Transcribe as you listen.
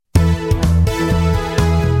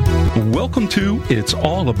Welcome to It's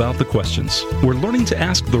All About the Questions, where learning to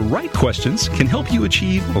ask the right questions can help you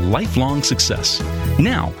achieve lifelong success.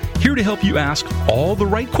 Now, here to help you ask all the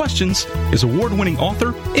right questions is award-winning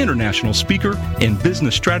author, international speaker, and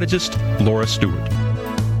business strategist, Laura Stewart.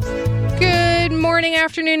 Good morning,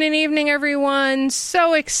 afternoon, and evening, everyone.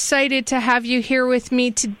 So excited to have you here with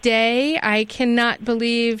me today. I cannot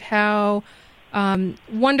believe how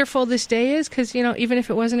wonderful this day is because, even if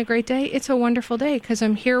it wasn't a great day, it's a wonderful day because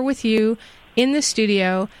I'm here with you in the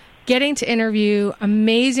studio getting to interview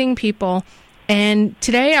amazing people. And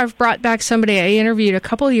today I've brought back somebody I interviewed a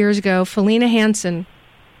couple years ago, Felina Hansen,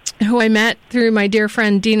 who I met through my dear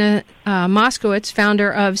friend Dina Moskowitz, founder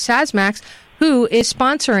of SaaSmax, who is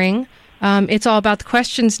sponsoring It's All About the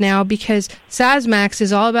Questions now because SaaSmax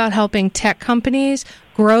is all about helping tech companies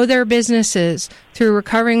grow their businesses through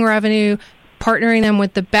recurring revenue, partnering them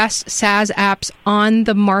with the best SaaS apps on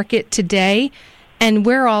the market today. And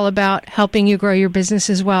we're all about helping you grow your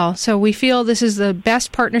business as well. So we feel this is the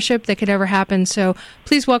best partnership that could ever happen. So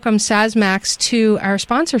please welcome SaaSmax to our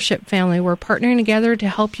sponsorship family. We're partnering together to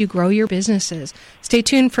help you grow your businesses. Stay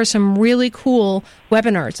tuned for some really cool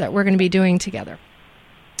webinars that we're going to be doing together.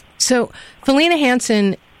 So Felina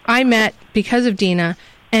Hansen, I met because of Dina.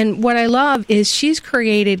 And what I love is she's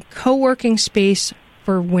created co-working space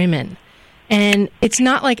for women. And it's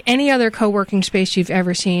not like any other co-working space you've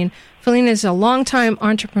ever seen. Felina is a longtime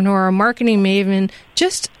entrepreneur, a marketing maven,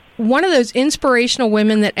 just one of those inspirational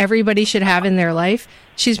women that everybody should have in their life.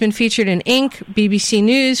 She's been featured in Inc., BBC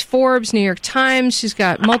News, Forbes, New York Times. She's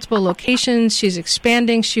got multiple locations. She's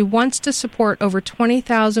expanding. She wants to support over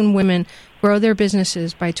 20,000 women grow their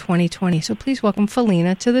businesses by 2020. So please welcome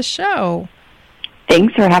Felina to the show.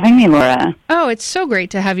 Thanks for having me, Laura. Oh, it's so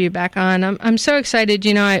great to have you back on. I'm so excited.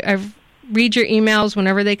 I've read your emails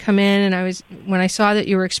whenever they come in, and when I saw that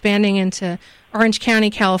you were expanding into Orange County,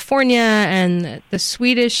 California, and the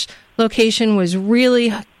Swedish location was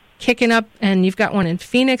really kicking up, and you've got one in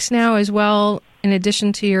Phoenix now as well, in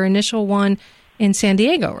addition to your initial one in San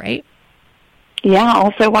Diego, right? Yeah,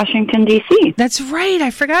 also Washington, D.C. That's right.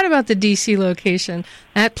 I forgot about the D.C. location.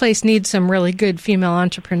 That place needs some really good female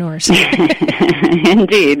entrepreneurs.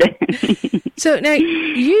 Indeed. So now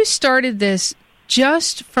you started this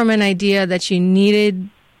just from an idea that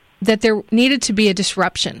there needed to be a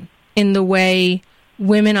disruption in the way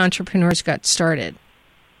women entrepreneurs got started.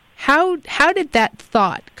 How did that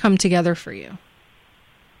thought come together for you?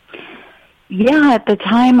 Yeah, at the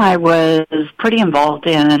time I was pretty involved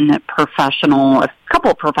in a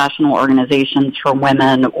couple professional organizations for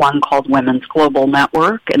women, one called Women's Global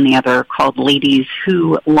Network and the other called Ladies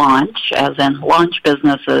Who Launch, as in launch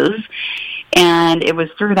businesses. And it was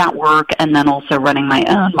through that work and then also running my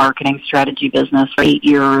own marketing strategy business for 8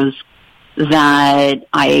 years that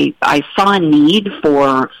I saw a need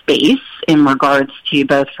for space in regards to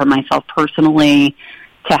both for myself personally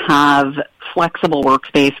to have flexible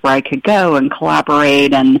workspace where I could go and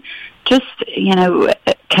collaborate and just,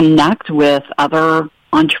 connect with other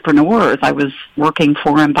entrepreneurs. I was working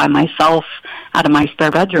for and by myself out of my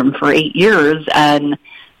spare bedroom for 8 years and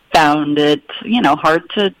found it, hard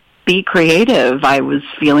to be creative. I was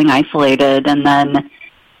feeling isolated, and then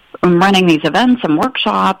running these events and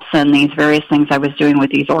workshops and these various things I was doing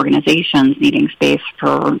with these organizations, needing space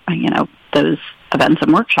for, those events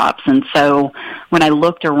and workshops. And so when I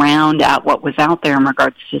looked around at what was out there in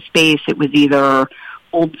regards to space, it was either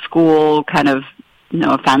old school kind of,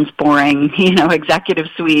 no offense, boring, executive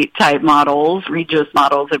suite type models, Regus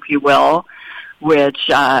models, if you will, which,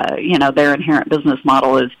 their inherent business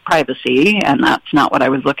model is privacy, and that's not what I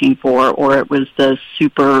was looking for, or it was the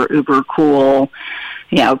super, uber cool,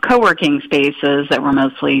 co-working spaces that were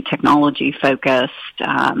mostly technology-focused,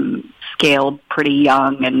 scaled pretty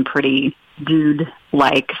young and pretty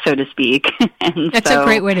dude-like, so to speak. And that's a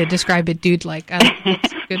great way to describe it, dude-like. That's a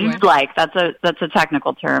good dude-like, that's a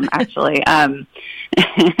technical term, actually.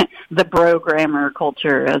 The programmer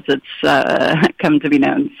culture, as it's come to be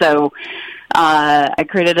known. So I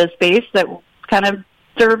created a space that kind of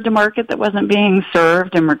served a market that wasn't being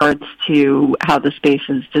served in regards to how the space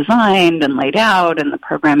is designed and laid out and the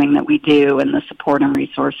programming that we do and the support and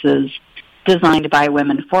resources designed by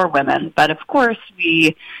women for women. But, of course,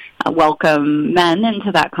 we welcome men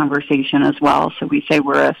into that conversation as well. So we say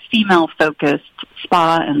we're a female-focused,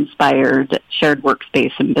 spa-inspired shared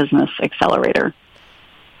workspace and business accelerator.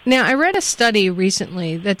 Now, I read a study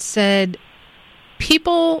recently that said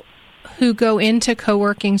people who go into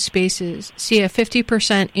co-working spaces see a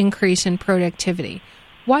 50% increase in productivity.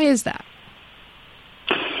 Why is that?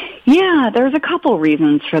 Yeah, there's a couple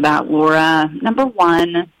reasons for that, Laura. Number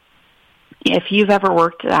one, if you've ever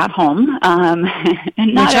worked at home, and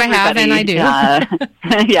not which I have and I do.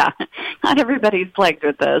 Yeah, not everybody's plagued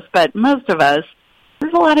with this, but most of us,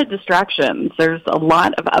 there's a lot of distractions. There's a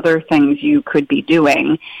lot of other things you could be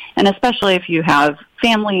doing, and especially if you have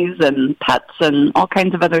families and pets and all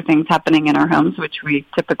kinds of other things happening in our homes, which we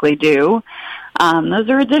typically do, those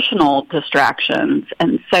are additional distractions.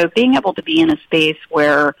 And so being able to be in a space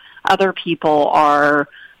where other people are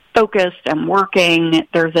focused and working,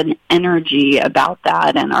 there's an energy about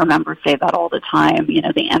that, and our members say that all the time.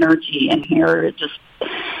 The energy in here just,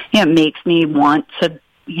 makes me want to,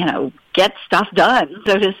 get stuff done,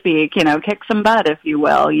 so to speak, kick some butt, if you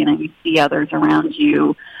will. You see others around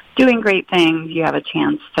you doing great things. You have a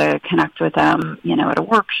chance to connect with them, at a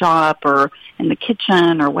workshop or in the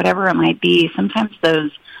kitchen or whatever it might be. Sometimes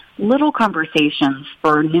those little conversations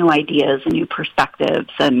for new ideas and new perspectives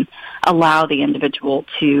and allow the individual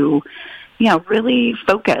to, really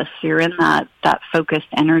focus. You're in that focused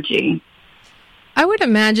energy. I would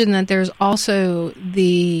imagine that there's also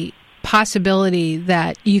the possibility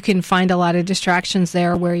that you can find a lot of distractions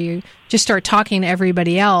there where you just start talking to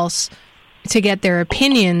everybody else to get their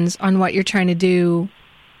opinions on what you're trying to do,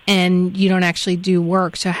 and you don't actually do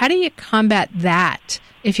work. So how do you combat that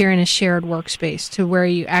if you're in a shared workspace to where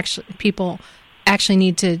people actually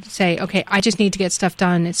need to say, okay, I just need to get stuff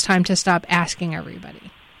done. It's time to stop asking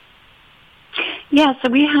everybody. Yeah, so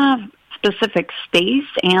we have specific space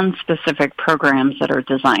and specific programs that are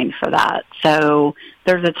designed for that. So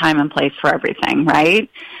there's a time and place for everything, right?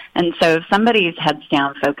 And so if somebody's heads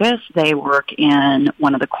down focused, they work in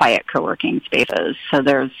one of the quiet co-working spaces. So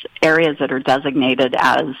there's areas that are designated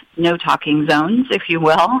as no talking zones, if you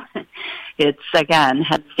will. It's, again,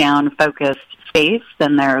 heads down focused space.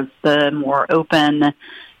 Then there's the more open,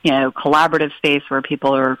 collaborative space where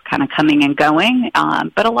people are kind of coming and going.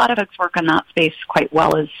 But a lot of folks work in that space quite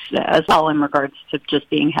well as well in regards to just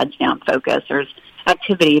being heads down focused. There's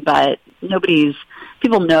activity, but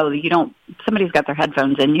people know that somebody's got their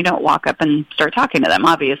headphones in, you don't walk up and start talking to them,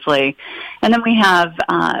 obviously. And then we have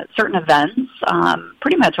certain events,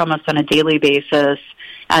 pretty much almost on a daily basis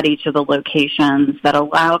at each of the locations that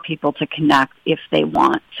allow people to connect if they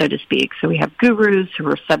want, so to speak. So we have gurus who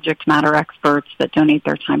are subject matter experts that donate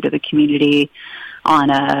their time to the community on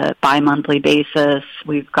a bi-monthly basis.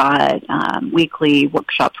 We've got weekly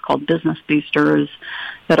workshops called Business Boosters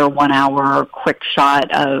that are 1 hour quick shot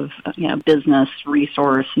of business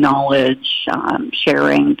resource knowledge,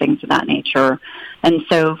 sharing, things of that nature. And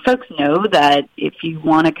so folks know that if you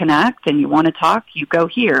want to connect and you want to talk, you go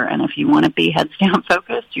here. And if you want to be heads down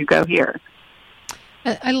focused, you go here.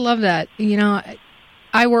 I love that.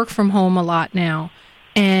 I work from home a lot now,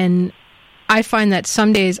 and I find that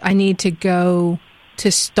some days I need to go to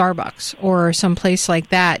Starbucks or some place like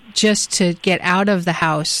that just to get out of the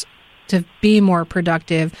house to be more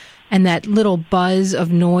productive. And that little buzz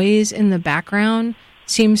of noise in the background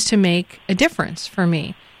seems to make a difference for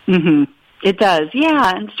me. Mm-hmm. It does,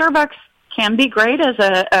 yeah. And Starbucks can be great as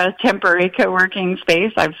a temporary co-working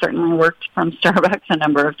space. I've certainly worked from Starbucks a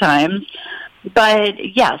number of times.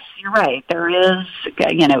 But yes, you're right. There is,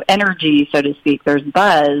 energy, so to speak. There's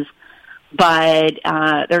buzz. But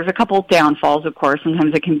there's a couple downfalls, of course.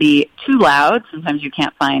 Sometimes it can be too loud. Sometimes you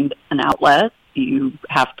can't find an outlet. You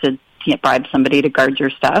have to bribe somebody to guard your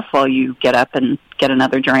stuff while you get up and get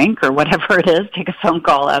another drink or whatever it is, take a phone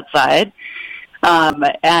call outside.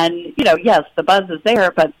 And, yes, the buzz is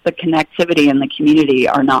there, but the connectivity in the community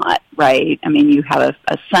are not, right? I mean, you have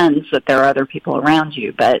a sense that there are other people around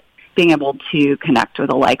you, but being able to connect with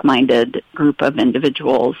a like-minded group of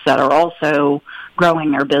individuals that are also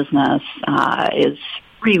growing their business is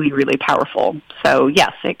really, really powerful. So,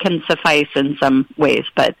 yes, it can suffice in some ways,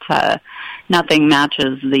 but nothing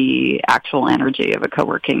matches the actual energy of a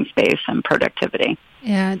co-working space and productivity.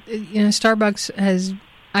 Yeah, Starbucks has...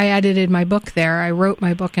 I edited my book there. I wrote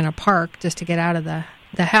my book in a park just to get out of the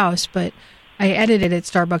house, but I edited at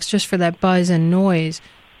Starbucks just for that buzz and noise.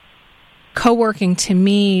 Co-working to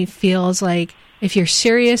me feels like if you're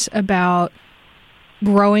serious about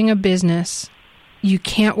growing a business, you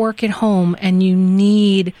can't work at home and you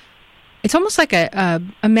need... It's almost like a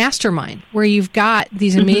mastermind where you've got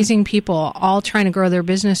these amazing people all trying to grow their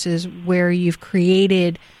businesses, where you've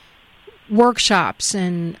created workshops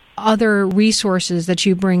and other resources that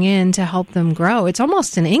you bring in to help them grow. It's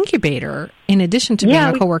almost an incubator in addition to being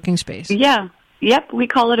a co-working space. Yeah. Yep. We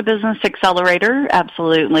call it a business accelerator.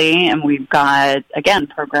 Absolutely. And we've got, again,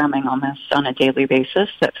 programming almost on a daily basis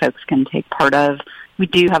that folks can take part of. We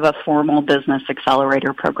do have a formal business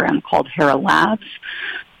accelerator program called Hera Labs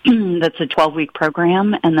That's a 12-week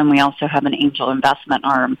program, and then we also have an angel investment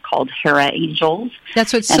arm called Hera Angels.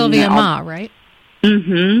 That's what Sylvia Ma, right?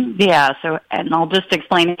 Mm-hmm. Yeah. So, and I'll just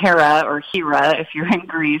explain Hera or Hera, if you're in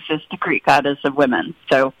Greece, is the Greek goddess of women.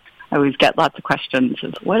 So I always get lots of questions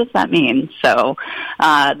of what does that mean? So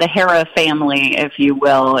the Hera family, if you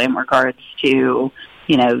will, in regards to,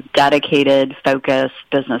 dedicated, focused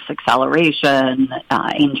business acceleration,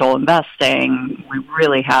 angel investing, we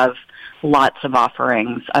really have lots of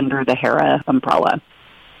offerings under the Hera umbrella.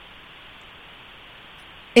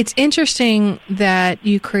 It's interesting that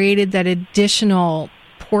you created that additional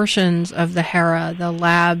portions of the Hera, the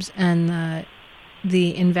labs and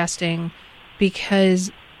the investing,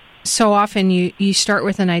 because so often you start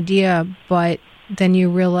with an idea, but then you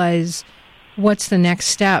realize what's the next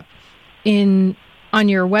step. On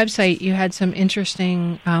your website, you had some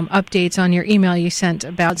interesting updates on your email you sent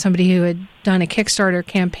about somebody who had done a Kickstarter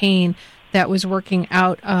campaign that was working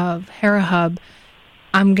out of Hera Hub.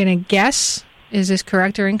 I'm going to guess, is this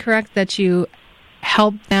correct or incorrect, that you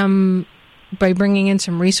helped them by bringing in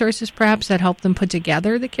some resources perhaps that helped them put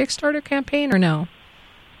together the Kickstarter campaign, or no?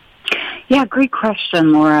 Yeah, great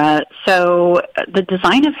question, Laura. So the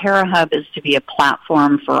design of Hera Hub is to be a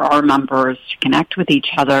platform for our members to connect with each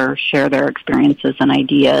other, share their experiences and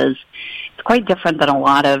ideas. It's quite different than a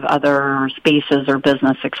lot of other spaces or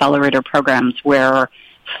business accelerator programs where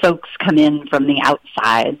folks come in from the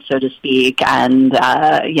outside, so to speak, and,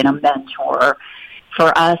 mentor.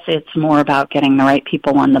 For us, it's more about getting the right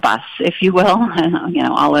people on the bus, if you will,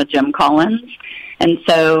 a la Jim Collins. And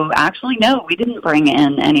so, actually, no, we didn't bring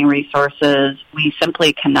in any resources. We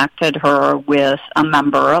simply connected her with a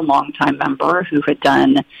longtime member, who had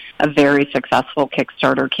done a very successful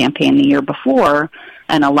Kickstarter campaign the year before,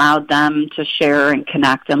 and allowed them to share and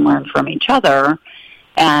connect and learn from each other.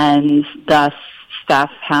 And thus,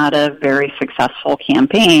 Steph had a very successful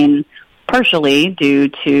campaign, partially due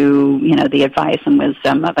to, the advice and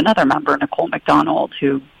wisdom of another member, Nicole McDonald,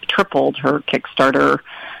 who tripled her Kickstarter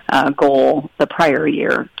goal the prior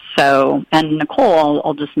year. So, and Nicole,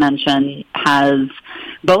 I'll just mention, has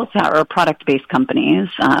both our product-based companies,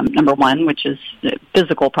 number one, which is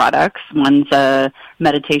physical products. One's a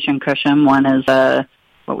meditation cushion, one is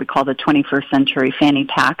what we call the 21st century fanny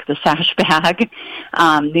pack, the Sash bag.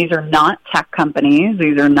 These are not tech companies.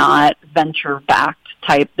 These are not venture-backed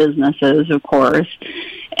type businesses, of course.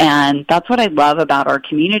 And that's what I love about our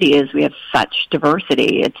community is we have such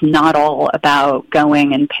diversity. It's not all about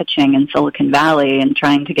going and pitching in Silicon Valley and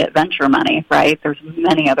trying to get venture money, right? There's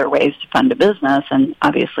many other ways to fund a business, and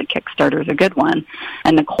obviously Kickstarter is a good one.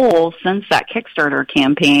 And Nicole, since that Kickstarter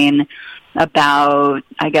campaign about,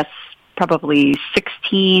 probably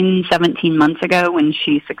 16, 17 months ago when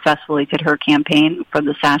she successfully did her campaign for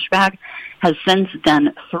the Sash bag, has since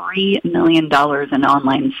done $3 million in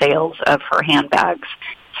online sales of her handbags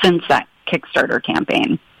since that Kickstarter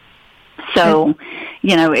campaign. So,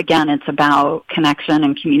 again, it's about connection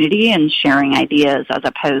and community and sharing ideas as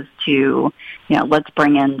opposed to, let's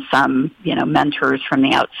bring in some, mentors from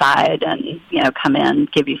the outside and, come in,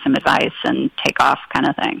 give you some advice and take off kind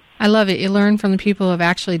of thing. I love it. You learn from the people who have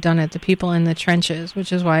actually done it, the people in the trenches,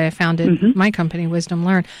 which is why I founded my company, Wisdom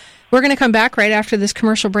Learn. We're going to come back right after this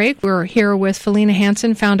commercial break. We're here with Felina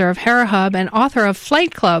Hansen, founder of Hera Hub and author of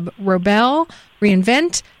Flight Club, Rebel,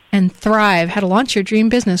 Reinvent, and Thrive, How to Launch Your Dream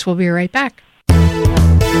Business. We'll be right back.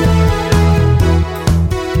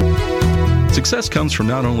 Success comes from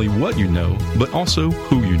not only what you know, but also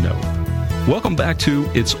who you know. Welcome back to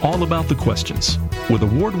It's All About the Questions with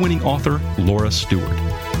award-winning author Laura Stewart.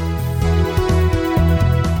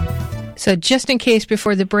 So just in case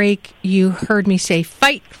before the break you heard me say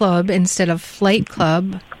Fight Club instead of Flight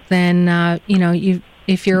Club, then,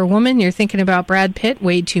 if you're a woman, you're thinking about Brad Pitt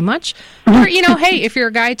way too much. Or, hey, if you're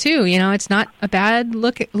a guy too, it's not a bad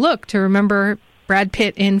look to remember Brad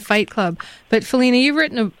Pitt in Fight Club. But Felina, you've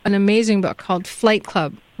written an amazing book called Flight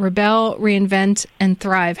Club, Rebel, Reinvent, and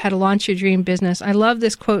Thrive, How to Launch Your Dream Business. I love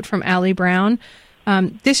this quote from Allie Brown.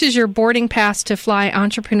 This is your boarding pass to fly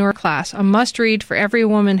entrepreneur class, a must-read for every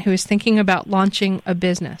woman who is thinking about launching a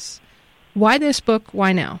business. Why this book?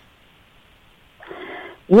 Why now?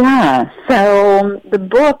 Yeah, so the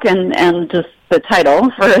book and just the title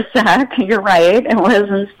for a sec, you're right, it was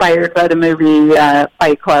inspired by the movie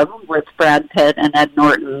Fight Club with Brad Pitt and Ed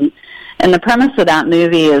Norton. And the premise of that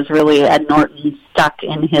movie is really Ed Norton stuck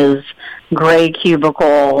in his gray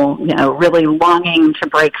cubicle, really longing to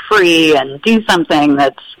break free and do something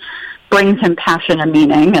that brings him passion and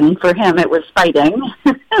meaning. And for him, it was fighting.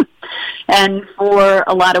 And for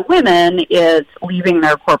a lot of women, it's leaving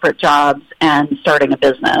their corporate jobs and starting a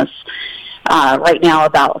business. Right now,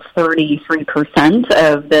 about 33%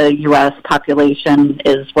 of the U.S. population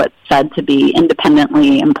is what's said to be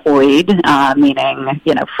independently employed, meaning,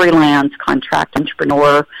 freelance, contract,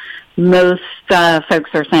 entrepreneur. Most folks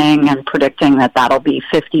are saying and predicting that that'll be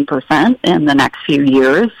 50% in the next few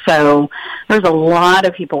years. So there's a lot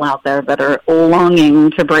of people out there that are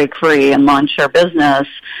longing to break free and launch their business.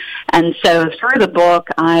 And so through the book,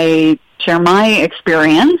 I share my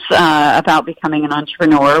experience about becoming an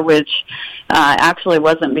entrepreneur, which actually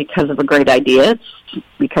wasn't because of a great idea. It's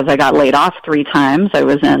because I got laid off 3 times. I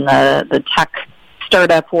was in the tech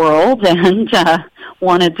startup world and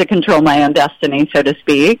wanted to control my own destiny, so to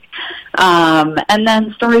speak. And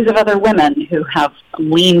then stories of other women who have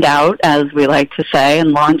leaned out, as we like to say,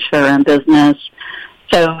 and launched their own business.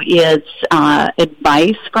 So it's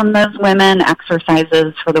advice from those women,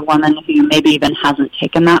 exercises for the woman who maybe even hasn't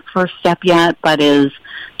taken that first step yet, but is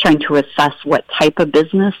trying to assess what type of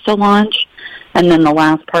business to launch. And then the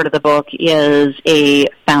last part of the book is a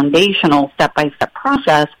foundational step-by-step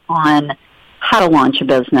process on how to launch a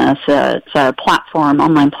business. It's a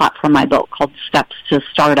online platform I built called Steps to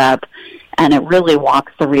Startup, and it really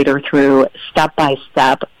walks the reader through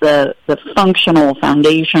step-by-step the functional,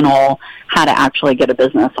 foundational, how to actually get a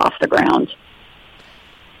business off the ground.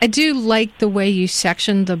 I do like the way you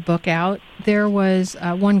sectioned the book out. There was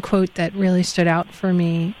one quote that really stood out for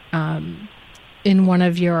me in one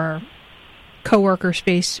of your co-worker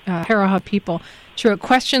space, HeraHub people. She wrote,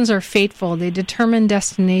 "Questions are fateful. They determine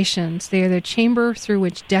destinations. They are the chamber through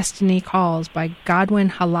which destiny calls," by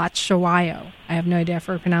Godwin Halatshawayo. I have no idea if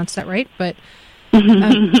I pronounced that right, but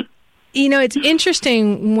it's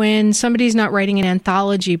interesting when somebody's not writing an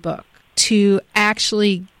anthology book to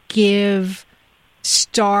actually give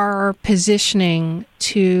star positioning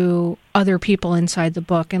to other people inside the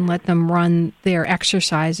book and let them run their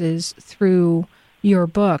exercises through your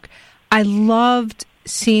book. I loved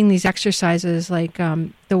seeing these exercises like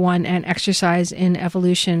the one, an exercise in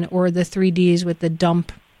evolution, or the 3Ds with the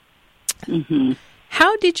dump. Mm-hmm.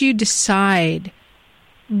 How did you decide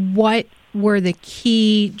what were the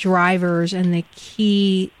key drivers and the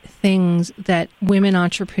key things that women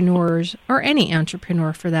entrepreneurs, or any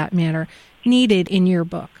entrepreneur for that matter, needed in your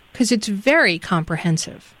book? Because it's very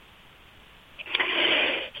comprehensive.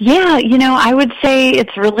 Yeah, I would say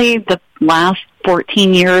it's really the last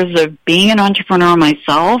 14 years of being an entrepreneur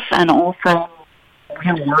myself, and also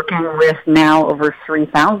working with now over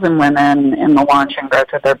 3,000 women in the launch and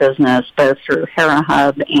growth of their business, both through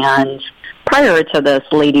HeraHub and prior to this,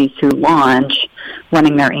 Ladies Who Launch,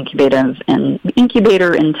 running their incubator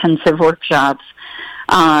intensive workshops.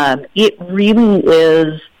 It really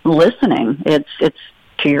is listening. It's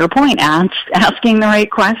to your point, asking the right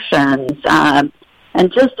questions. And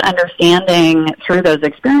just understanding through those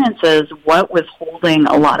experiences what was holding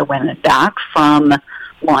a lot of women back from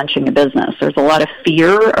launching a business. There's a lot of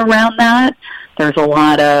fear around that. There's a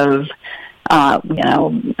lot of,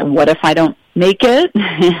 what if I don't make it?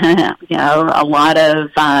 A lot of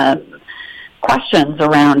questions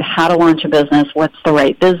around how to launch a business, what's the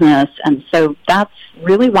right business. And so that's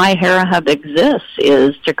really why HeraHub exists,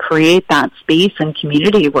 is to create that space and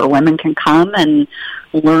community where women can come and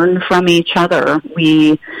learn from each other.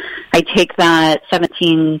 I take that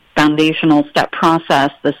 17 foundational step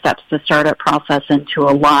process, the Steps to Startup process, into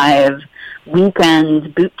a live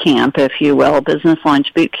weekend boot camp, if you will, business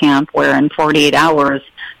launch boot camp, where in 48 hours,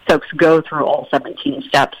 folks go through all 17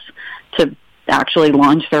 steps to actually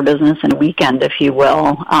launch their business in a weekend, if you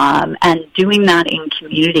will, and doing that in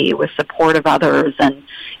community with support of others and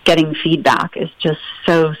getting feedback is just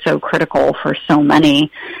so critical for so many.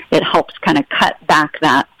 It helps kind of cut back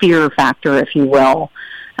that fear factor, if you will,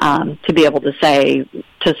 to be able to say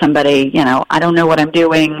to somebody, I don't know what I'm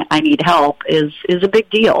doing, I need help, is a big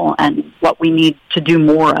deal, and what we need to do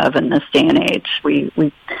more of in this day and age. We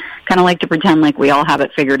kind of like to pretend like we all have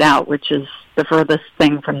it figured out, which is the furthest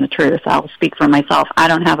thing from the truth. I'll speak for myself. I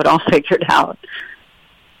don't have it all figured out.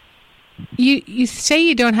 You say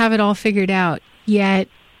you don't have it all figured out, yet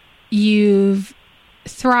you've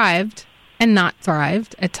thrived and not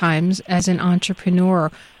thrived at times as an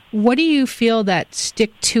entrepreneur. What do you feel that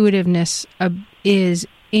stick-to-itiveness is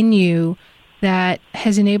in you that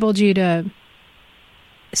has enabled you to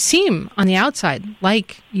seem on the outside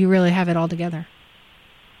like you really have it all together?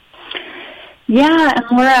 Yeah, and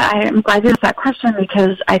Laura, I'm glad you asked that question,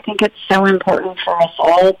 because I think it's so important for us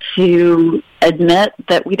all to admit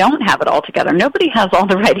that we don't have it all together. Nobody has all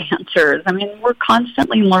the right answers. I mean, we're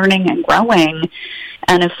constantly learning and growing,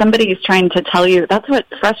 and if somebody is trying to tell you, that's what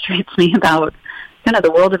frustrates me about kind of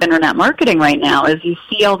the world of internet marketing right now, is you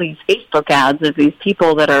see all these Facebook ads of these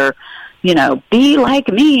people that are be like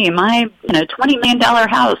me, my, $20 million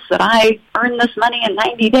house that I earned this money in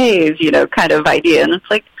 90 days, kind of idea. And it's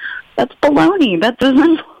like, that's baloney. That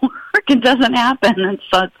doesn't work. It doesn't happen.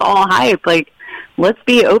 It's all hype. Like, let's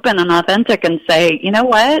be open and authentic and say, you know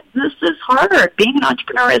what, this is hard. Being an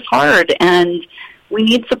entrepreneur is hard, and we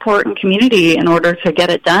need support and community in order to get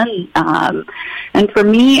it done. And for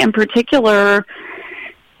me in particular,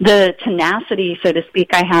 the tenacity, so to speak,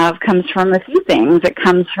 I have comes from a few things. It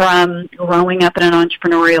comes from growing up in an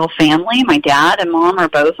entrepreneurial family. My dad and mom are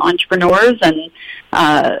both entrepreneurs and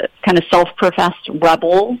kind of self-professed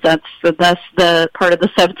rebels. That's the part of the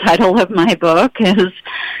subtitle of my book is,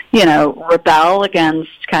 rebel against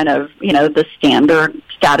kind of, the standard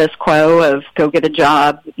status quo of go get a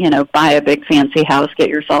job, buy a big fancy house, get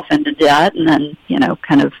yourself into debt, and then,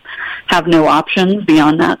 kind of have no options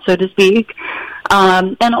beyond that, so to speak.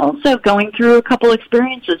 And also going through a couple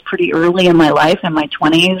experiences pretty early in my life, in my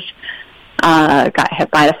 20s, got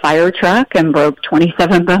hit by a fire truck and broke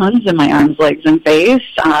 27 bones in my arms, legs, and face.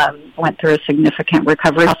 Went through a significant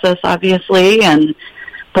recovery process, obviously, and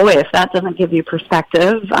boy, if that doesn't give you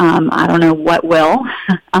perspective, I don't know what will.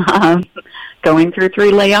 Going through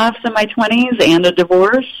 3 layoffs in my 20s and a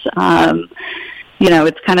divorce.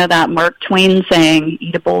 It's kind of that Mark Twain saying,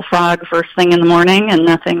 eat a bullfrog first thing in the morning and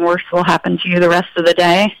nothing worse will happen to you the rest of the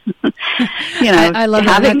day. I love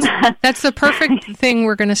that. That's the perfect thing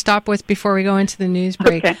we're going to stop with before we go into the news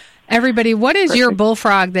break. Okay. Everybody, what is your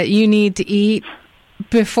bullfrog that you need to eat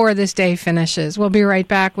before this day finishes? We'll be right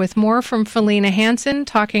back with more from Felina Hansen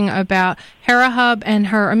talking about HeraHub and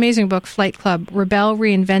her amazing book, Flight Club, Rebel,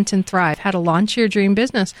 Reinvent, and Thrive, How to Launch Your Dream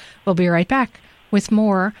Business. We'll be right back with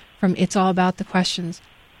more from It's All About the Questions.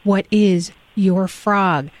 What is your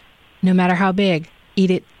frog? No matter how big,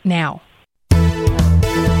 eat it now.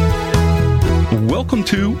 Welcome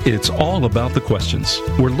to It's All About the Questions,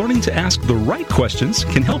 where learning to ask the right questions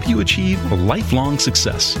can help you achieve lifelong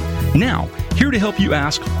success. Now, here to help you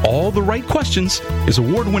ask all the right questions is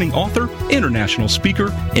award-winning author, international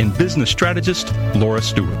speaker, and business strategist, Laura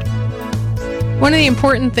Stewart. One of the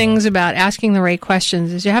important things about asking the right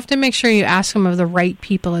questions is you have to make sure you ask them of the right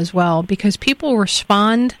people as well, because people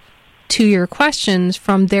respond to your questions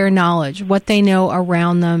from their knowledge, what they know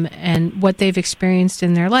around them, and what they've experienced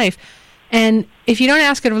in their life. And if you don't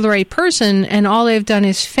ask it of the right person and all they've done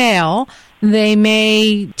is fail, they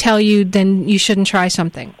may tell you then you shouldn't try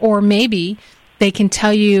something. Or maybe they can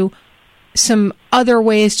tell you some other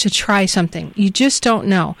ways to try something. You just don't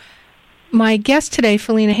know. My guest today,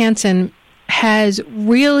 Felina Hansen, has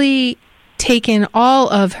really taken all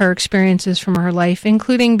of her experiences from her life,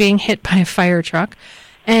 including being hit by a fire truck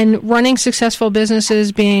and running successful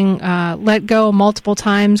businesses, being let go multiple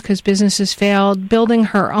times because businesses failed, building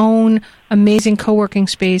her own amazing co-working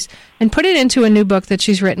space, and put it into a new book that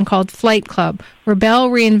she's written called Flight Club, Rebel,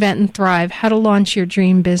 Reinvent, and Thrive, How to Launch Your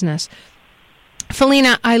Dream Business.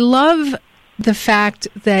 Felina, I love the fact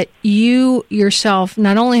that you yourself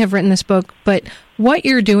not only have written this book, but what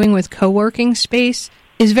you're doing with co-working space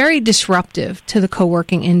is very disruptive to the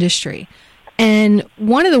co-working industry. And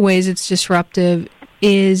one of the ways it's disruptive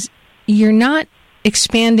is you're not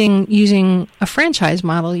expanding using a franchise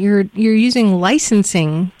model. You're using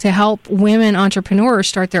licensing to help women entrepreneurs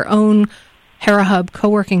start their own HeraHub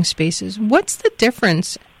co-working spaces. What's the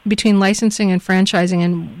difference between licensing and franchising,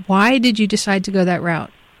 and why did you decide to go that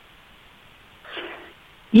route?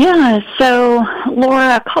 Yeah, so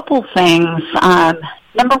Laura, a couple things.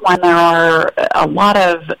 Number one, there are a lot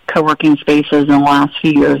of co-working spaces in the last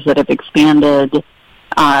few years that have expanded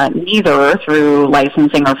neither through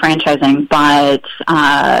licensing or franchising, but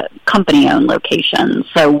company-owned locations.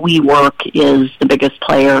 So WeWork is the biggest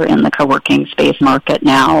player in the co-working space market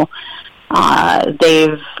now.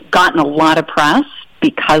 They've gotten a lot of press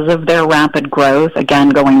because of their rapid growth. Again,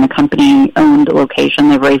 going the company-owned location,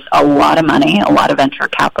 they've raised a lot of money, a lot of venture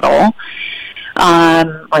capital.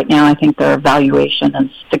 Right now, I think their valuation is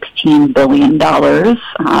 $16 billion.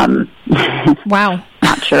 Wow.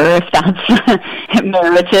 Not sure if that's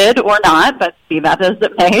merited or not, but be that as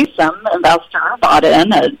it may, some investor bought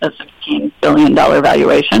in at a $16 billion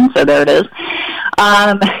valuation, so there it is.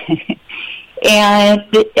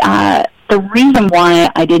 The reason why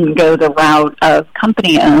I didn't go the route of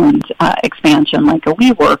company-owned expansion like a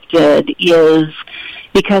WeWork did is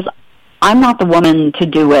because I'm not the woman to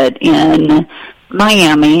do it in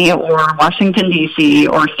Miami or Washington, D.C.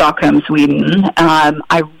 or Stockholm, Sweden.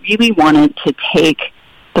 I really wanted to take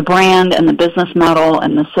the brand and the business model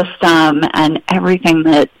and the system and everything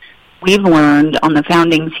that we've learned on the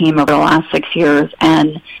founding team over the last 6 years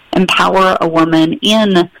and empower a woman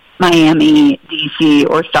in Miami, D.C.,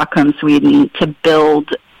 or Stockholm, Sweden to build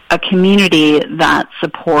a community that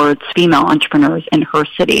supports female entrepreneurs in her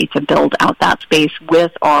city to build out that space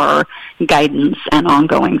with our guidance and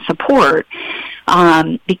ongoing support.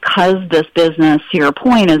 Because this business, to your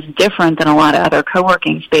point, is different than a lot of other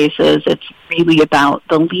co-working spaces, it's really about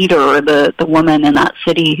the leader, the woman in that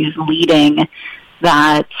city who's leading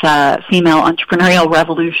that female entrepreneurial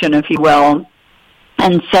revolution, if you will.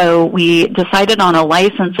 And so we decided on a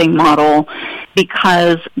licensing model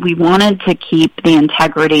because we wanted to keep the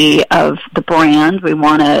integrity of the brand. We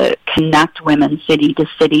want to connect women city to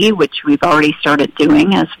city, which we've already started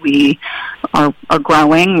doing as we are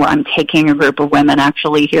growing. I'm taking a group of women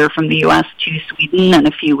actually here from the U.S. to Sweden in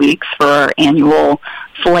a few weeks for our annual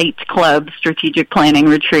Flight Club strategic planning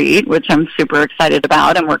retreat, which I'm super excited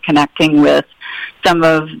about. And we're connecting with some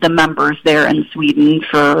of the members there in Sweden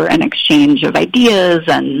for an exchange of ideas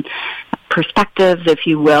and perspectives, if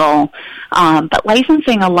you will. But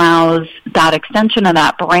licensing allows that extension of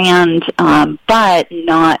that brand, but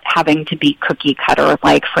not having to be cookie cutter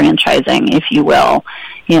like franchising, if you will.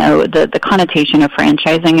 You know, the connotation of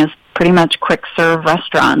franchising is pretty much quick serve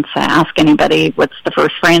restaurants. I ask anybody what's the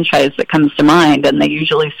first franchise that comes to mind, and they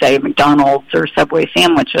usually say McDonald's or Subway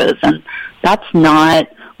sandwiches, and that's not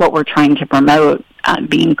what we're trying to promote,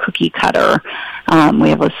 being cookie cutter. We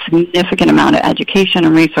have a significant amount of education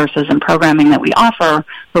and resources and programming that we offer,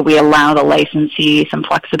 but we allow the licensee some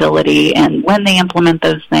flexibility in when they implement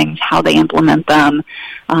those things, how they implement them.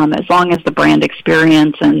 As long as the brand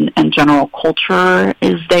experience and general culture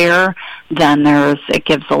is there, then it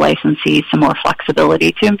gives the licensee some more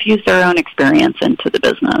flexibility to infuse their own experience into the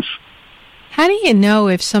business. How do you know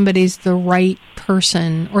if somebody's the right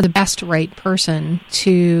person or the best right person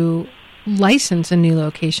to license a new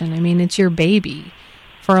location? I mean, it's your baby.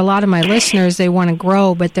 For a lot of my listeners, they want to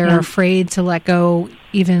grow, but they're afraid to let go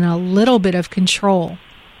even a little bit of control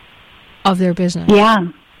of their business.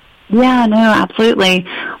 Yeah, no, absolutely.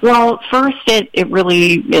 Well, first, it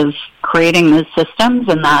really is creating the systems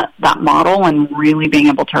and that model and really being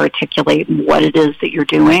able to articulate what it is that you're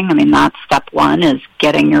doing. I mean, that's step one, is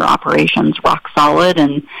getting your operations rock solid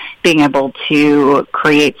and being able to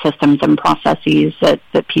create systems and processes that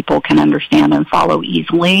people can understand and follow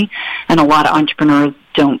easily. And a lot of entrepreneurs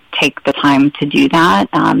don't take the time to do that.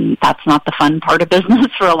 That's not the fun part of business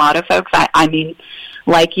for a lot of folks. I mean,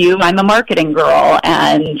 like you, I'm a marketing girl,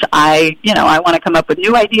 and I want to come up with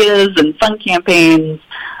new ideas and fun campaigns.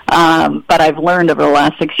 But I've learned over the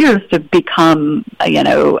last 6 years to become,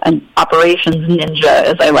 an operations ninja,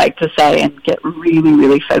 as I like to say, and get really,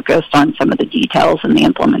 really focused on some of the details and the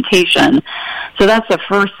implementation. So that's the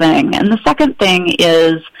first thing. And the second thing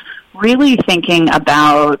is really thinking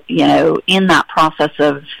about, in that process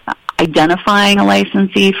of identifying a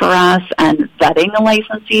licensee for us and vetting a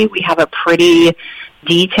licensee, we have a pretty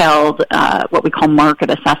detailed what we call market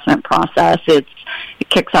assessment process. It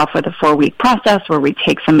kicks off with a 4-week process where we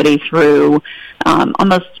take somebody through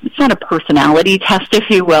it's not a personality test, if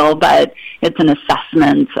you will, but it's an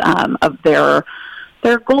assessment of their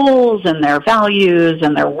goals and their values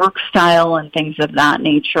and their work style and things of that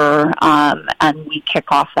nature. And we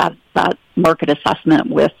kick off that market assessment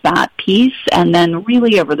with that piece, and then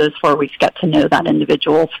really over those 4 weeks get to know that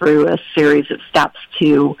individual through a series of steps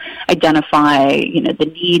to identify,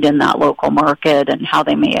 the need in that local market and how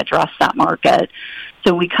they may address that market.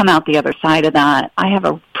 So we come out the other side of that. I have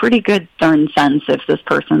a pretty good darn sense if this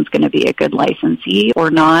person's going to be a good licensee or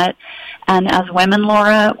not. And as women,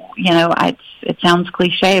 Laura, it sounds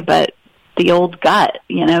cliche, but the old gut,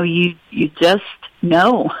 you just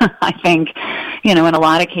know. I think, in a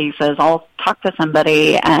lot of cases, I'll talk to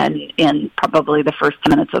somebody, and in probably the first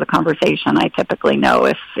 10 minutes of the conversation, I typically know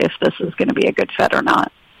if this is going to be a good fit or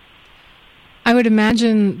not. I would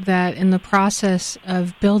imagine that in the process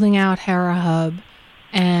of building out Hera Hub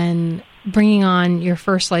and bringing on your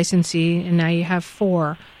first licensee, and now you have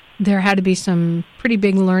 4, there had to be some pretty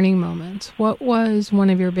big learning moments. What was one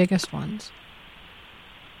of your biggest ones?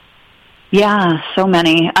 Yeah, so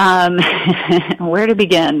many. Where to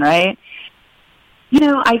begin, right?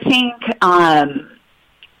 I think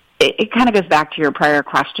it kind of goes back to your prior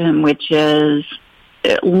question, which is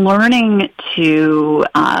learning to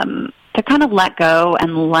kind of let go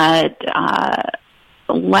and let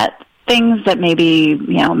things that maybe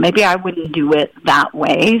I wouldn't do it that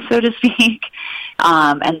way, so to speak,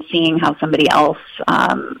 and seeing how somebody else,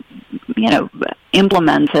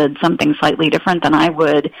 implemented something slightly different than I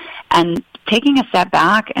would, and taking a step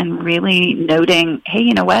back and really noting, hey,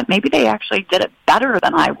 you know what, maybe they actually did it better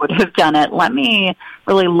than I would have done it. Let me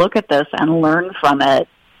really look at this and learn from it.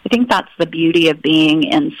 I think that's the beauty of being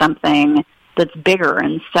in something that's bigger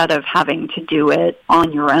instead of having to do it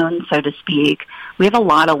on your own, so to speak. We have a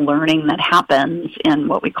lot of learning that happens in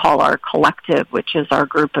what we call our collective, which is our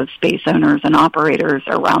group of space owners and operators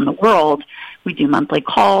around the world. We do monthly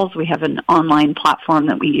calls. We have an online platform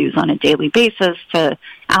that we use on a daily basis to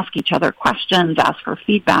ask each other questions, ask for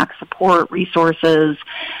feedback, support, resources.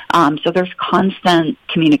 So there's constant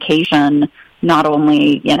communication, not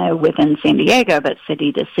only, within San Diego, but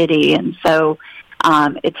city to city. And so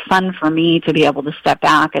it's fun for me to be able to step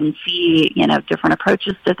back and see, different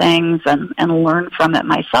approaches to things and learn from it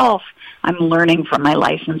myself. I'm learning from my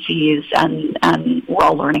licensees, and we're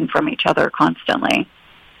all learning from each other constantly.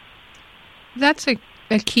 That's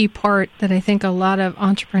a key part that I think a lot of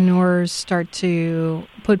entrepreneurs start to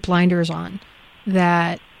put blinders on,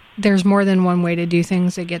 that there's more than one way to do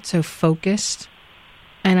things. They get so focused.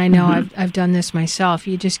 And I know I've done this myself.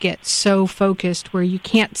 You just get so focused where you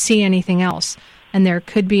can't see anything else. And there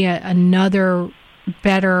could be another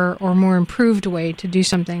better or more improved way to do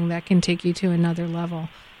something that can take you to another level.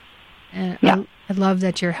 And I love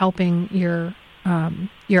that you're helping your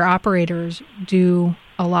operators do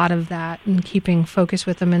a lot of that and keeping focus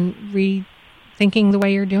with them and rethinking the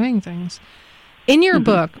way you're doing things. In your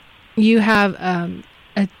book, you have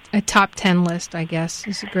a top 10 list, I guess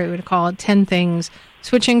is a great way to call it, 10 things,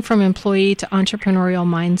 switching from employee to entrepreneurial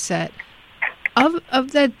mindset.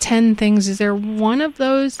 Of the 10 things, is there one of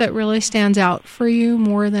those that really stands out for you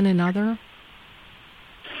more than another?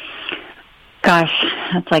 Gosh,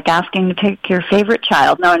 it's like asking to pick your favorite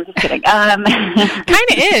child. No, I'm just kidding. Kind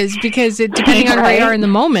of is, because depending on where you are in the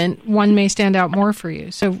moment, one may stand out more for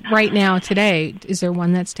you. So right now, today, is there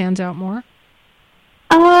one that stands out more?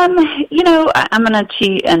 I'm going to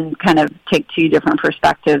cheat and kind of take two different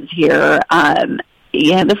perspectives here.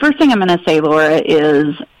 The first thing I'm going to say, Laura,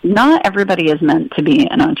 is not everybody is meant to be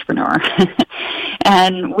an entrepreneur.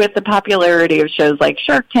 And with the popularity of shows like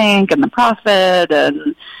Shark Tank and The Profit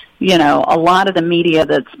and a lot of the media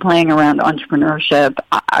that's playing around entrepreneurship,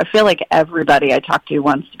 I feel like everybody I talk to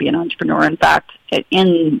wants to be an entrepreneur. In fact,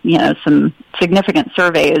 in some significant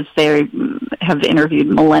surveys, they have interviewed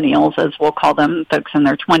millennials, as we'll call them, folks in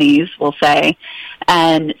their 20s, we'll say,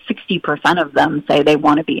 and 60% of them say they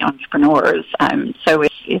want to be entrepreneurs. So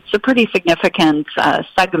it's a pretty significant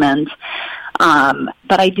segment.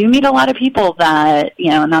 But I do meet a lot of people that,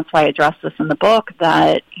 and that's why I address this in the book,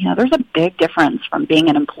 that, there's a big difference from being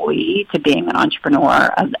an employee to being an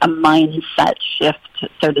entrepreneur, a mindset shift,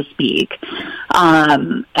 so to speak.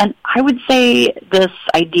 And I would say this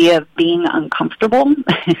idea of being uncomfortable,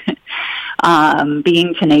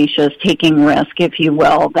 being tenacious, taking risk, if you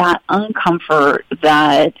will, that uncomfort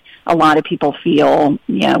that a lot of people feel,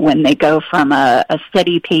 when they go from a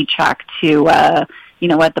steady paycheck to,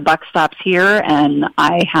 the buck stops here and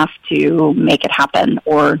I have to make it happen,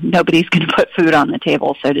 or nobody's going to put food on the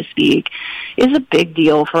table, so to speak, is a big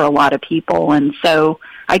deal for a lot of people. And so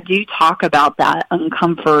I do talk about that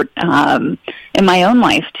uncomfort in my own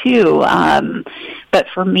life too. But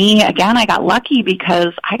for me, again, I got lucky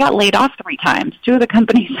because I got laid off 3 times. 2 of the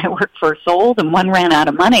companies I worked for sold and 1 ran out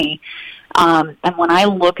of money. And when I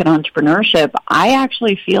look at entrepreneurship, I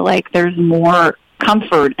actually feel like there's more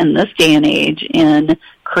comfort in this day and age in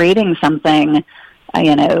creating something,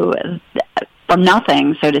 from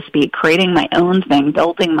nothing, so to speak, creating my own thing,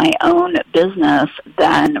 building my own business,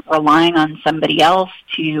 than relying on somebody else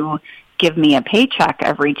to give me a paycheck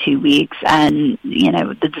every 2 weeks. And,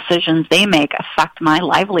 the decisions they make affect my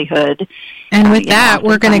livelihood. And with that,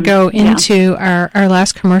 we're going to go into our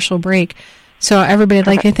last commercial break. So everybody, I'd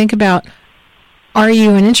like to think about, are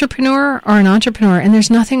you an entrepreneur or an entrepreneur? And there's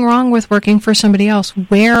nothing wrong with working for somebody else.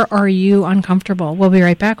 Where are you uncomfortable? We'll be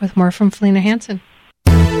right back with more from Felina Hansen.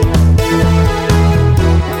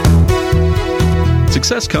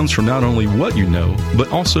 Success comes from not only what you know,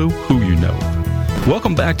 but also who you know.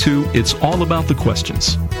 Welcome back to It's All About the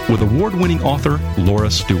Questions with award-winning author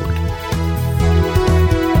Laura Stewart.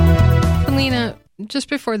 Felina, just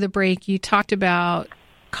before the break, you talked about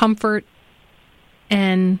comfort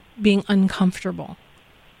and being uncomfortable.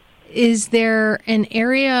 Is there an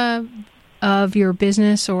area of your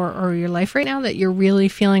business or your life right now that you're really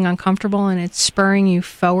feeling uncomfortable and it's spurring you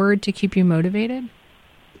forward to keep you motivated?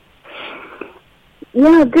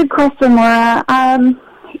 Yeah, good question, Laura.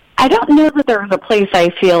 I don't know that there's a place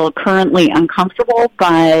I feel currently uncomfortable,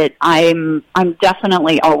 but I'm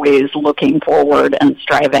definitely always looking forward and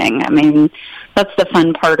striving. I mean, that's the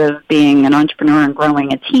fun part of being an entrepreneur and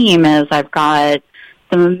growing a team, is I've got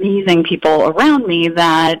some amazing people around me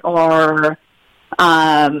that are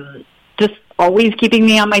just always keeping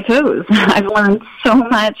me on my toes. I've learned so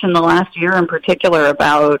much in the last year in particular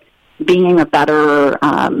about being a better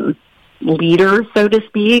leader, so to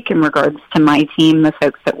speak, in regards to my team, the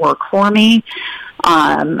folks that work for me.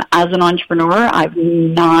 As an entrepreneur, I've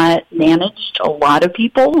not managed a lot of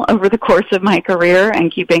people over the course of my career,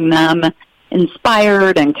 and keeping them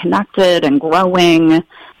inspired and connected and growing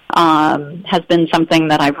has been something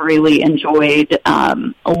that I've really enjoyed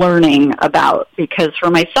learning about, because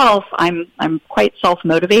for myself, I'm quite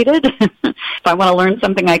self-motivated. If I want to learn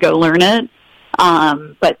something, I go learn it.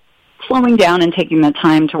 But slowing down and taking the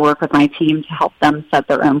time to work with my team to help them set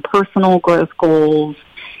their own personal growth goals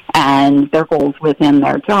and their goals within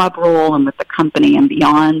their job role and with the company and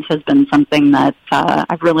beyond has been something that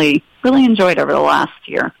I've really, really enjoyed over the last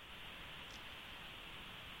year.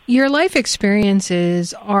 Your life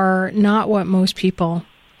experiences are not what most people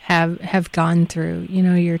have gone through. You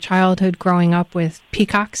know, your childhood growing up with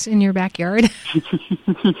peacocks in your backyard.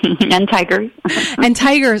 And tigers. And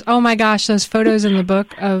tigers. Oh my gosh, those photos in the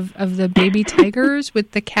book of the baby tigers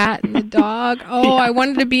with the cat and the dog. Oh, yeah. I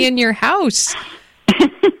wanted to be in your house.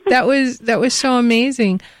 That was so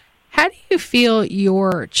amazing. How do you feel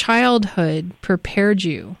your childhood prepared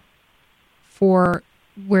you for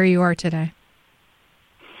where you are today?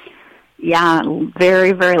 Yeah,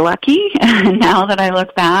 very, very lucky now that I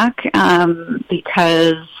look back,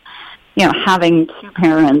 because, you know, having two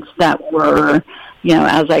parents that were, you know,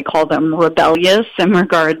 as I call them, rebellious in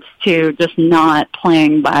regards to just not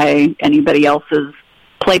playing by anybody else's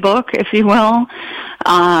playbook, if you will,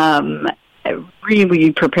 it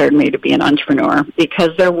really prepared me to be an entrepreneur,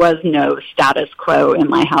 because there was no status quo in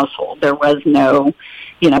my household. There was no,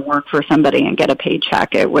 you know, work for somebody and get a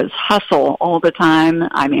paycheck. It was hustle all the time.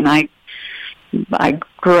 I mean, I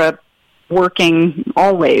grew up working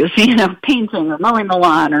always, you know, painting or mowing the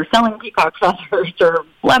lawn or selling peacock feathers or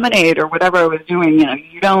lemonade or whatever I was doing.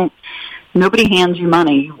 You know, nobody hands you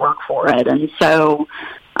money, you work for it. And so,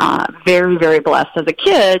 very, very blessed as a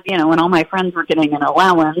kid. You know, when all my friends were getting an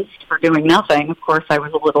allowance for doing nothing, of course I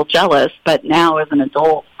was a little jealous. But now as an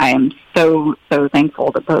adult, I am so, so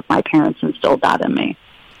thankful that both my parents instilled that in me.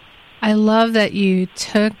 I love that you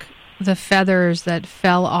took the feathers that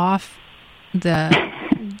fell off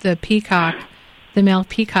the peacock, the male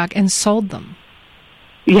peacock, and sold them.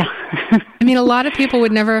 Yeah. I mean, a lot of people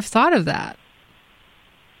would never have thought of that.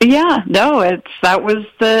 Yeah, no, that was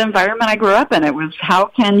the environment I grew up in. It was, how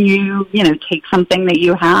can you, you know, take something that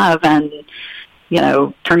you have and, you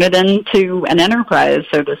know, turn it into an enterprise,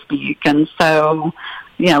 so to speak. And so,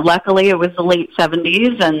 you know, luckily it was the late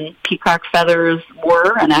 70s and peacock feathers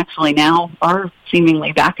were, and actually now are,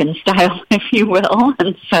 seemingly back in style, if you will.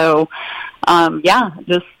 And so,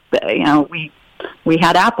 just, you know, we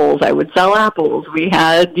had apples. I would sell apples. We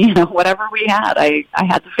had, you know, whatever we had, I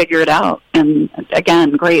had to figure it out. And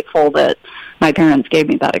again, grateful that my parents gave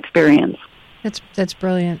me that experience. That's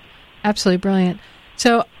brilliant. Absolutely brilliant.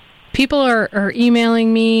 So people are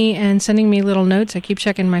emailing me and sending me little notes. I keep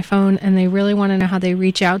checking my phone, and they really want to know how they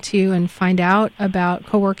reach out to you and find out about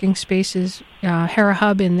co-working spaces, Hera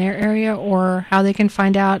Hub in their area, or how they can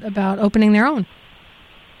find out about opening their own.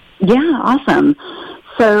 Yeah, awesome.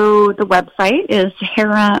 So the website is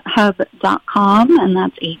herahub.com, and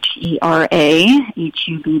that's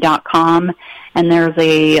HERAHUB.com. And there's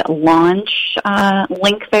a launch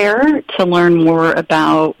link there to learn more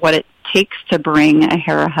about what it takes to bring a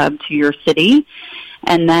Hera Hub to your city.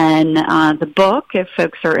 And then the book, if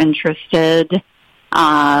folks are interested, is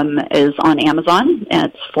on Amazon.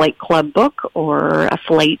 It's Flight Club Book or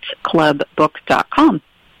flightclubbook.com.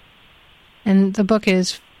 And the book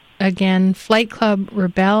is, again, Flight Club: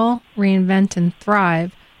 Rebel, Reinvent, and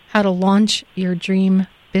Thrive, How to Launch Your Dream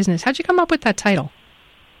Business. How'd you come up with that title?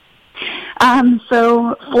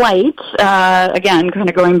 So Flight, again, kind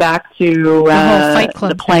of going back to the whole Fight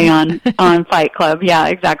Club the play on Fight Club. Yeah,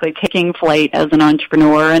 exactly. Taking flight as an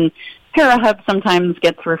entrepreneur. And Hera Hub sometimes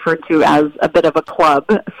gets referred to as a bit of a club,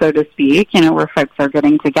 so to speak, you know, where folks are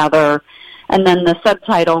getting together. And then the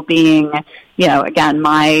subtitle being, you know, again,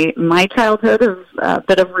 my childhood of a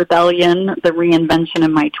bit of rebellion, the reinvention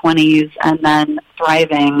in my 20s, and then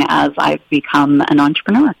thriving as I've become an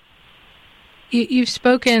entrepreneur. You've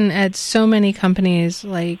spoken at so many companies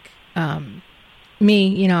like me,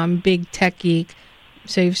 you know, I'm a big tech geek.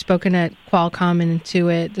 So you've spoken at Qualcomm and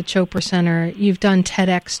Intuit, the Chopra Center. You've done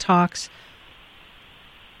TEDx talks.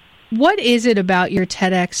 What is it about your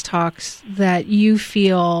TEDx talks that you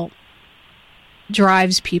feel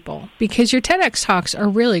drives people? Because your TEDx talks are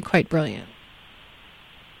really quite brilliant.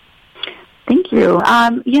 Thank you.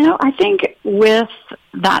 You know, I think with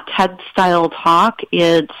that TED-style talk,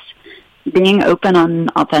 it's being open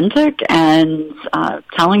and authentic and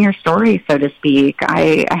telling your story, so to speak.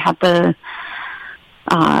 I had the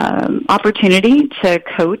opportunity to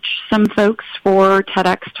coach some folks for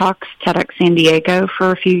TEDx Talks, TEDx San Diego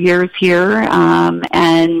for a few years here,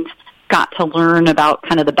 and got to learn about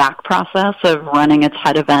kind of the back process of running a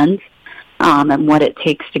TED event, and what it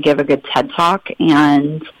takes to give a good TED Talk.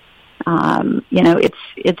 And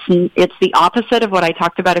it's the opposite of what I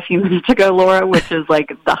talked about a few minutes ago, Laura, which is like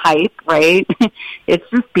the hype, right? It's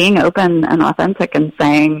just being open and authentic and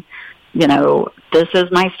saying, this is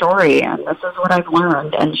my story and this is what I've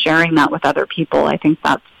learned, and sharing that with other people. I think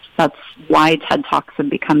that's why TED Talks have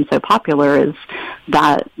become so popular, is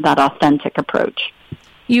that authentic approach.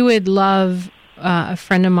 You would love a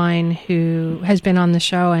friend of mine who has been on the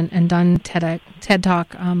show and done TED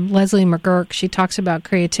Talk, Leslie McGurk. She talks about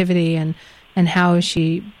creativity and how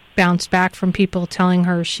she bounced back from people telling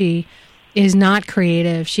her she is not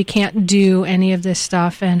creative. She can't do any of this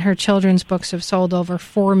stuff. And her children's books have sold over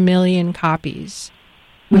 4 million copies,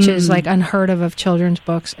 which is like unheard of children's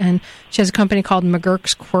books. And she has a company called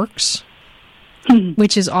McGurk's Quirks,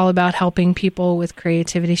 which is all about helping people with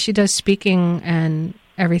creativity. She does speaking and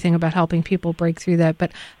everything about helping people break through that.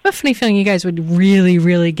 But I have a funny feeling you guys would really,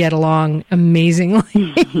 really get along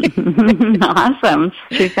amazingly. Awesome.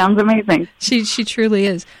 She sounds amazing. She truly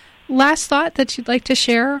is. Last thought that you'd like to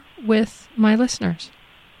share with my listeners?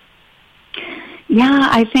 Yeah,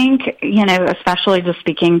 I think, especially just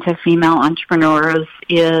speaking to female entrepreneurs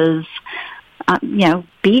is,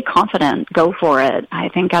 be confident, go for it. I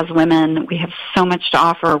think as women, we have so much to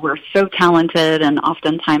offer. We're so talented, and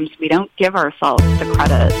oftentimes we don't give ourselves the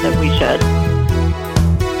credit that we should.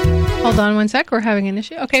 Hold on one sec. We're having an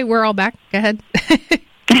issue. Okay, we're all back. Go ahead.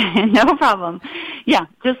 No problem. Yeah,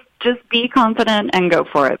 just be confident and go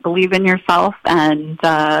for it. Believe in yourself and,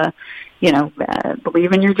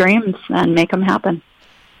 believe in your dreams and make them happen.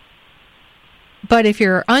 But if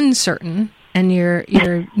you're uncertain and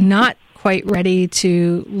you're not quite ready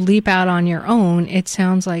to leap out on your own, it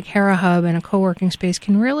sounds like HeraHub and a co-working space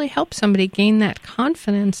can really help somebody gain that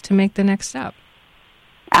confidence to make the next step.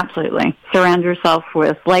 Absolutely. Surround yourself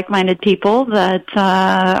with like-minded people that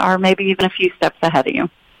are maybe even a few steps ahead of you.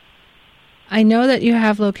 I know that you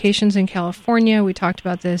have locations in California. We talked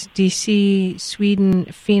about this, DC, Sweden,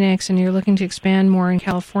 Phoenix, and you're looking to expand more in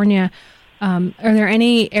California. Are there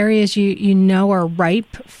any areas you know are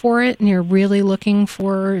ripe for it and you're really looking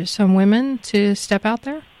for some women to step out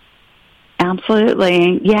there?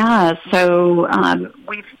 Absolutely. Yeah. So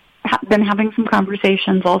we've been having some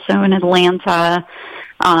conversations also in Atlanta,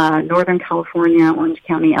 Northern California, Orange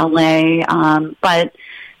County, LA, but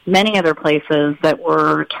many other places that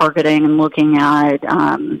we're targeting and looking at,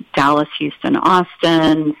 Dallas, Houston,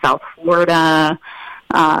 Austin, South Florida,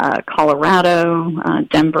 Colorado,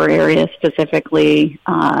 Denver area specifically.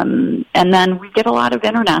 And then we get a lot of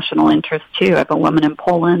international interest too. I have a woman in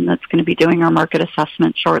Poland that's going to be doing our market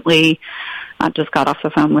assessment shortly. I just got off the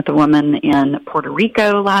phone with a woman in Puerto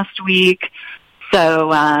Rico last week. So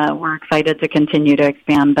we're excited to continue to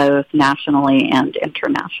expand both nationally and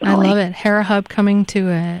internationally. I love it. HeraHub coming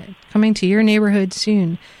to your neighborhood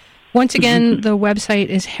soon. Once again, the website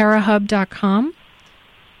is herahub.com,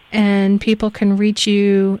 and people can reach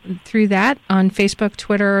you through that on Facebook,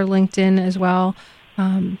 Twitter, LinkedIn as well.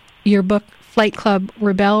 Your book, Flight Club,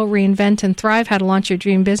 Rebel, Reinvent, and Thrive, How to Launch Your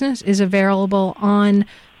Dream Business, is available on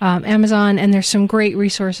Amazon, and there's some great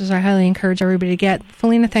resources I highly encourage everybody to get.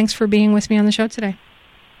 Felina, thanks for being with me on the show today.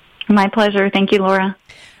 My pleasure. Thank you, Laura.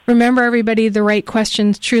 Remember, everybody, the right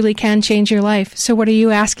questions truly can change your life. So what are you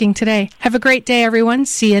asking today? Have a great day, everyone.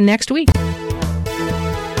 See you next week.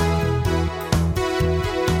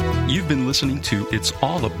 You've been listening to It's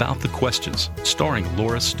All About the Questions, starring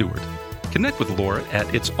Laura Stewart. Connect with Laura at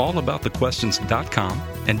it'sallaboutthequestions.com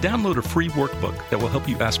and download a free workbook that will help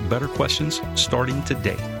you ask better questions starting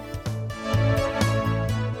today.